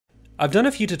I've done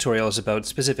a few tutorials about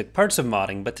specific parts of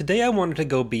modding, but today I wanted to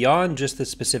go beyond just the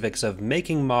specifics of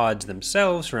making mods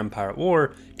themselves for Empire at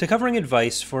War to covering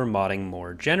advice for modding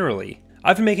more generally.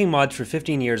 I've been making mods for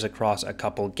 15 years across a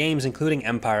couple games, including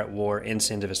Empire at War and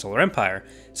Sands of a Solar Empire,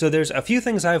 so there's a few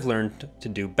things I've learned to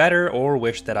do better or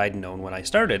wish that I'd known when I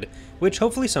started, which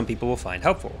hopefully some people will find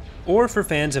helpful. Or for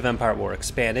fans of Empire at War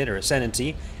Expanded or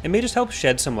Ascendancy, it may just help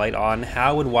shed some light on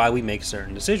how and why we make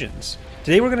certain decisions.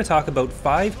 Today we're going to talk about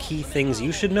 5 key things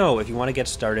you should know if you want to get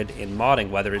started in modding,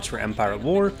 whether it's for Empire at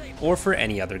War or for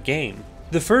any other game.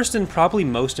 The first and probably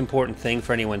most important thing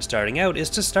for anyone starting out is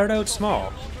to start out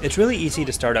small. It's really easy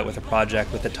to start out with a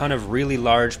project with a ton of really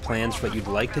large plans for what you'd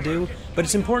like to do, but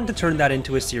it's important to turn that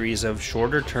into a series of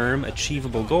shorter term,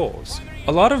 achievable goals.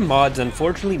 A lot of mods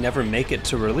unfortunately never make it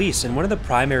to release, and one of the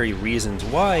primary reasons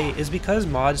why is because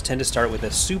mods tend to start with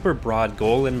a super broad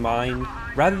goal in mind,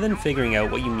 rather than figuring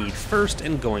out what you need first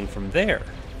and going from there.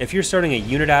 If you're starting a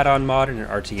unit add-on mod in an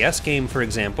RTS game, for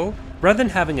example, rather than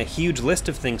having a huge list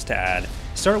of things to add,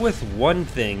 start with one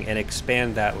thing and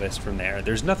expand that list from there.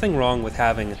 There's nothing wrong with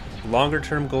having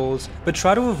longer-term goals, but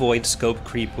try to avoid scope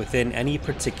creep within any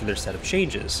particular set of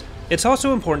changes. It's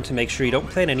also important to make sure you don't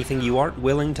plan anything you aren't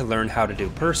willing to learn how to do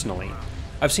personally.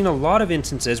 I've seen a lot of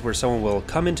instances where someone will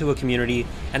come into a community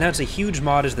and announce a huge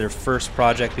mod as their first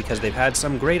project because they've had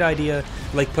some great idea,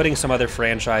 like putting some other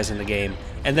franchise in the game,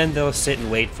 and then they'll sit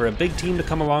and wait for a big team to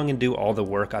come along and do all the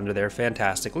work under their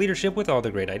fantastic leadership with all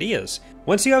the great ideas.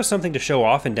 Once you have something to show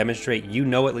off and demonstrate you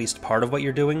know at least part of what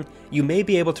you're doing, you may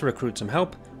be able to recruit some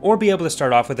help, or be able to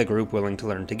start off with a group willing to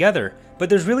learn together. But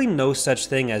there's really no such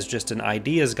thing as just an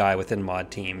ideas guy within mod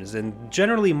teams, and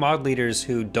generally mod leaders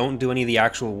who don't do any of the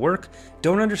actual work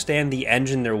don't understand the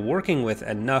engine they're working with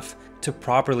enough to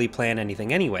properly plan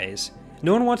anything anyways.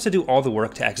 No one wants to do all the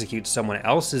work to execute someone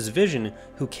else's vision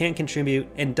who can't contribute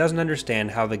and doesn't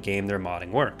understand how the game they're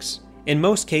modding works. In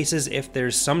most cases, if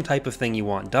there's some type of thing you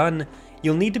want done,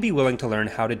 you'll need to be willing to learn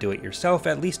how to do it yourself,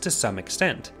 at least to some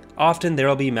extent. Often there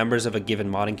will be members of a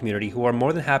given modding community who are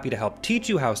more than happy to help teach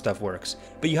you how stuff works,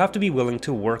 but you have to be willing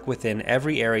to work within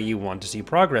every area you want to see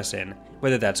progress in,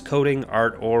 whether that's coding,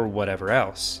 art, or whatever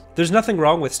else. There's nothing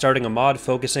wrong with starting a mod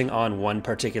focusing on one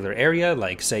particular area,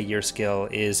 like say your skill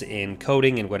is in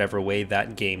coding in whatever way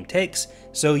that game takes,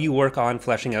 so you work on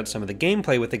fleshing out some of the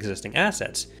gameplay with existing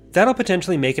assets. That'll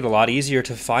potentially make it a lot easier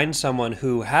to find someone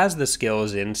who has the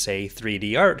skills in, say,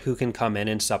 3D art who can come in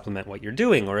and supplement what you're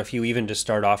doing, or if you even just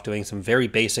start off doing some very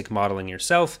basic modeling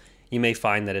yourself, you may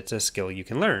find that it's a skill you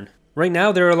can learn. Right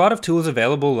now, there are a lot of tools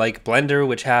available like Blender,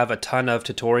 which have a ton of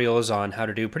tutorials on how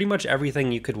to do pretty much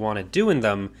everything you could want to do in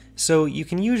them, so you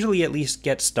can usually at least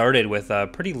get started with a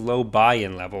pretty low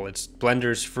buy-in level.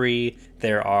 Blender's free,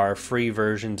 there are free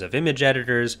versions of image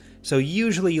editors, so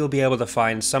usually you'll be able to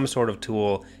find some sort of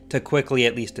tool to quickly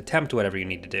at least attempt whatever you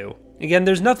need to do. Again,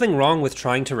 there's nothing wrong with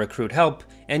trying to recruit help,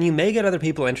 and you may get other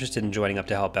people interested in joining up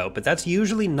to help out, but that's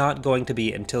usually not going to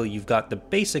be until you've got the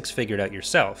basics figured out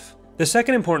yourself. The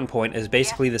second important point is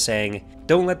basically the saying,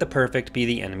 don't let the perfect be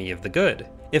the enemy of the good.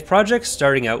 If projects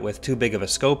starting out with too big of a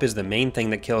scope is the main thing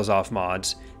that kills off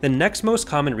mods, the next most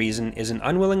common reason is an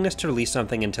unwillingness to release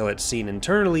something until it's seen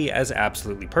internally as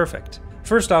absolutely perfect.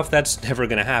 First off, that's never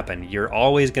going to happen. You're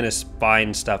always going to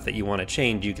find stuff that you want to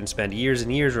change. You can spend years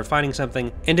and years refining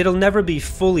something, and it'll never be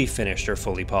fully finished or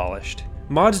fully polished.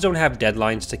 Mods don't have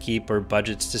deadlines to keep or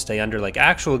budgets to stay under like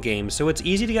actual games, so it's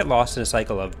easy to get lost in a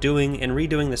cycle of doing and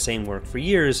redoing the same work for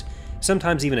years,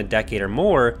 sometimes even a decade or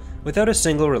more, without a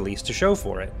single release to show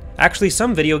for it. Actually,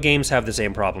 some video games have the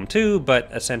same problem too, but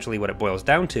essentially what it boils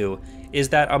down to is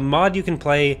that a mod you can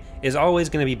play is always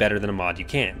going to be better than a mod you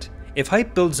can't. If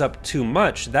hype builds up too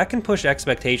much, that can push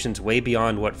expectations way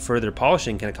beyond what further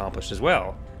polishing can accomplish as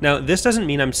well. Now, this doesn't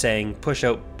mean I'm saying push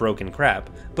out broken crap,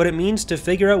 but it means to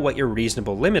figure out what your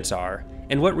reasonable limits are,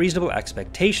 and what reasonable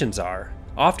expectations are.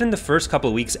 Often the first couple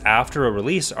of weeks after a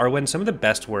release are when some of the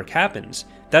best work happens.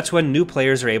 That's when new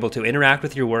players are able to interact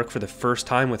with your work for the first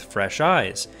time with fresh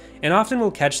eyes, and often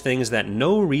will catch things that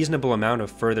no reasonable amount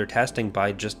of further testing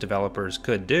by just developers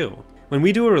could do. When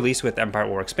we do a release with Empire at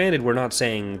War Expanded, we're not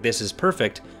saying this is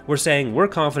perfect, we're saying we're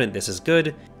confident this is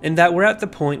good, and that we're at the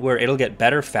point where it'll get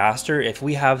better faster if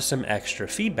we have some extra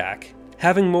feedback.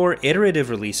 Having more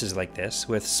iterative releases like this,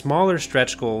 with smaller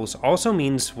stretch goals, also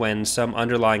means when some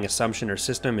underlying assumption or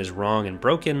system is wrong and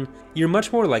broken, you're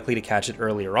much more likely to catch it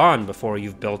earlier on before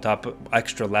you've built up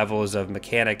extra levels of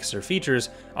mechanics or features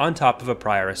on top of a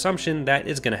prior assumption that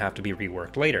is going to have to be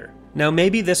reworked later. Now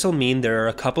maybe this'll mean there are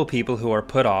a couple people who are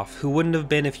put off who wouldn't have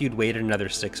been if you'd waited another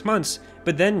 6 months,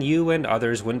 but then you and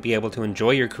others wouldn't be able to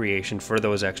enjoy your creation for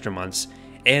those extra months,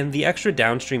 and the extra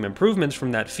downstream improvements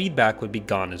from that feedback would be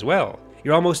gone as well.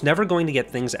 You're almost never going to get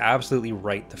things absolutely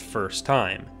right the first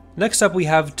time. Next up, we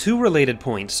have two related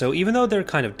points, so even though they're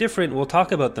kind of different, we'll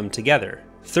talk about them together.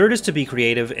 Third is to be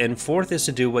creative, and fourth is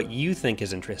to do what you think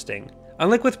is interesting.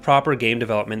 Unlike with proper game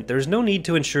development, there's no need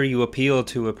to ensure you appeal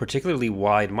to a particularly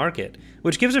wide market,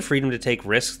 which gives a freedom to take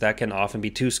risks that can often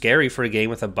be too scary for a game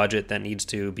with a budget that needs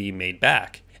to be made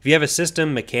back. If you have a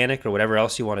system, mechanic, or whatever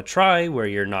else you want to try where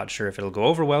you're not sure if it'll go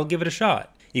over well, give it a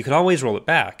shot. You can always roll it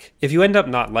back. If you end up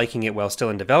not liking it while still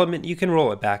in development, you can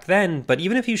roll it back then, but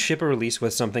even if you ship a release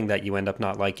with something that you end up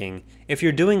not liking, if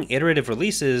you're doing iterative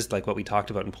releases like what we talked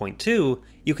about in point 2,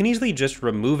 you can easily just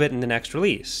remove it in the next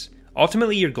release.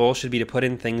 Ultimately, your goal should be to put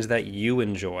in things that you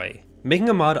enjoy. Making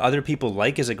a mod other people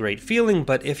like is a great feeling,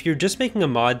 but if you're just making a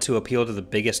mod to appeal to the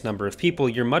biggest number of people,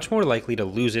 you're much more likely to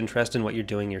lose interest in what you're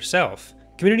doing yourself.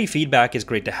 Community feedback is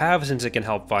great to have since it can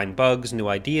help find bugs, new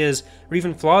ideas, or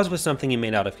even flaws with something you may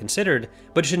not have considered,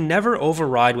 but it should never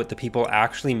override what the people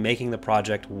actually making the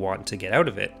project want to get out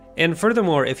of it. And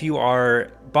furthermore, if you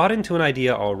are bought into an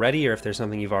idea already, or if there's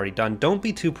something you've already done, don't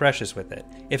be too precious with it.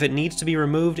 If it needs to be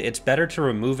removed, it's better to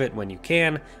remove it when you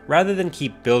can, rather than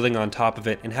keep building on top of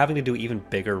it and having to do even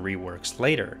bigger reworks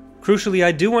later. Crucially,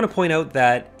 I do want to point out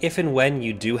that if and when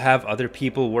you do have other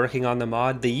people working on the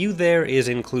mod, the you there is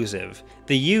inclusive.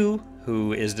 The you,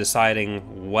 who is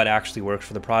deciding what actually works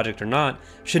for the project or not,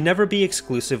 should never be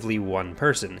exclusively one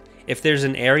person. If there's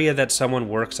an area that someone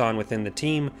works on within the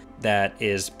team that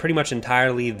is pretty much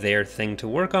entirely their thing to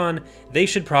work on, they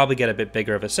should probably get a bit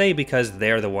bigger of a say because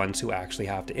they're the ones who actually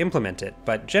have to implement it.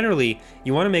 But generally,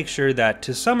 you want to make sure that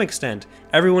to some extent,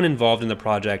 everyone involved in the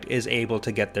project is able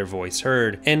to get their voice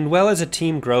heard. And well, as a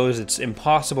team grows, it's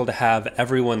impossible to have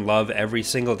everyone love every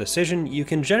single decision. You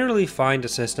can generally find a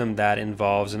system that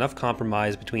involves enough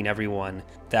compromise between everyone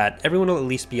that everyone will at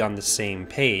least be on the same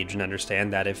page and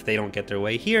understand that if they don't get their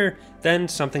way here, then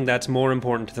something that's more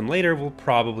important to them later will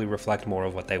probably reflect more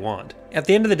of what they want. At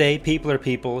the end of the day, people are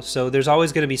people, so there's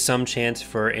always going to be some chance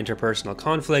for interpersonal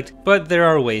conflict, but there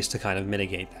are ways to kind of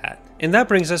mitigate that. And that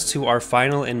brings us to our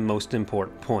final and most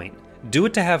important point. Do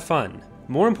it to have fun.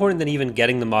 More important than even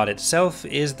getting the mod itself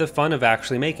is the fun of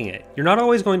actually making it. You're not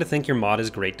always going to think your mod is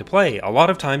great to play. A lot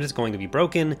of times it's going to be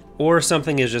broken, or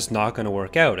something is just not going to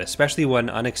work out, especially when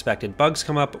unexpected bugs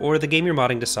come up or the game you're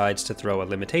modding decides to throw a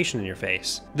limitation in your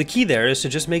face. The key there is to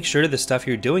just make sure the stuff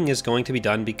you're doing is going to be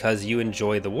done because you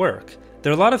enjoy the work.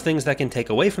 There are a lot of things that can take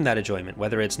away from that enjoyment,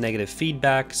 whether it's negative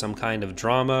feedback, some kind of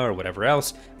drama, or whatever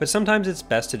else, but sometimes it's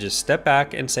best to just step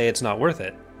back and say it's not worth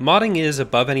it. Modding is,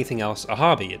 above anything else, a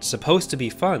hobby. It's supposed to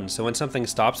be fun, so when something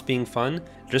stops being fun,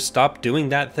 just stop doing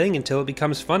that thing until it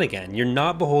becomes fun again. You're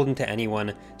not beholden to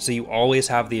anyone, so you always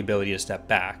have the ability to step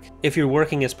back. If you're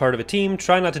working as part of a team,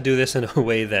 try not to do this in a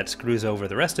way that screws over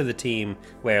the rest of the team,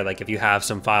 where like if you have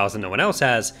some files that no one else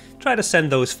has, try to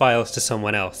send those files to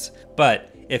someone else.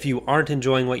 But if you aren't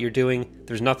enjoying what you're doing,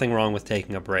 there's nothing wrong with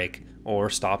taking a break, or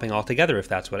stopping altogether if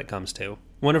that's what it comes to.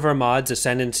 One of our mods,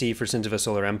 Ascendancy for Sins of a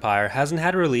Solar Empire, hasn't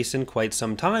had a release in quite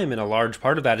some time, and a large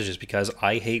part of that is just because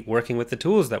I hate working with the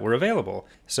tools that were available.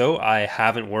 So I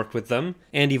haven't worked with them,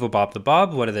 and Evil Bob the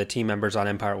Bob, one of the team members on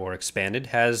Empire at War Expanded,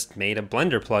 has made a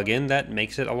Blender plugin that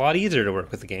makes it a lot easier to work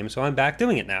with the game, so I'm back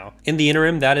doing it now. In the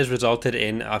interim, that has resulted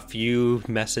in a few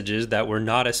messages that were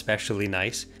not especially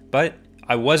nice, but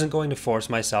I wasn't going to force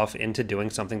myself into doing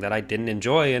something that I didn't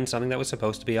enjoy and something that was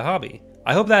supposed to be a hobby.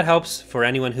 I hope that helps for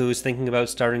anyone who's thinking about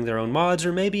starting their own mods,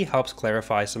 or maybe helps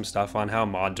clarify some stuff on how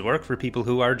mods work for people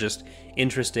who are just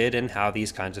interested in how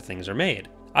these kinds of things are made.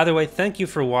 Either way, thank you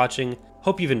for watching.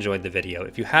 Hope you've enjoyed the video.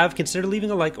 If you have, consider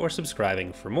leaving a like or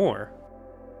subscribing for more.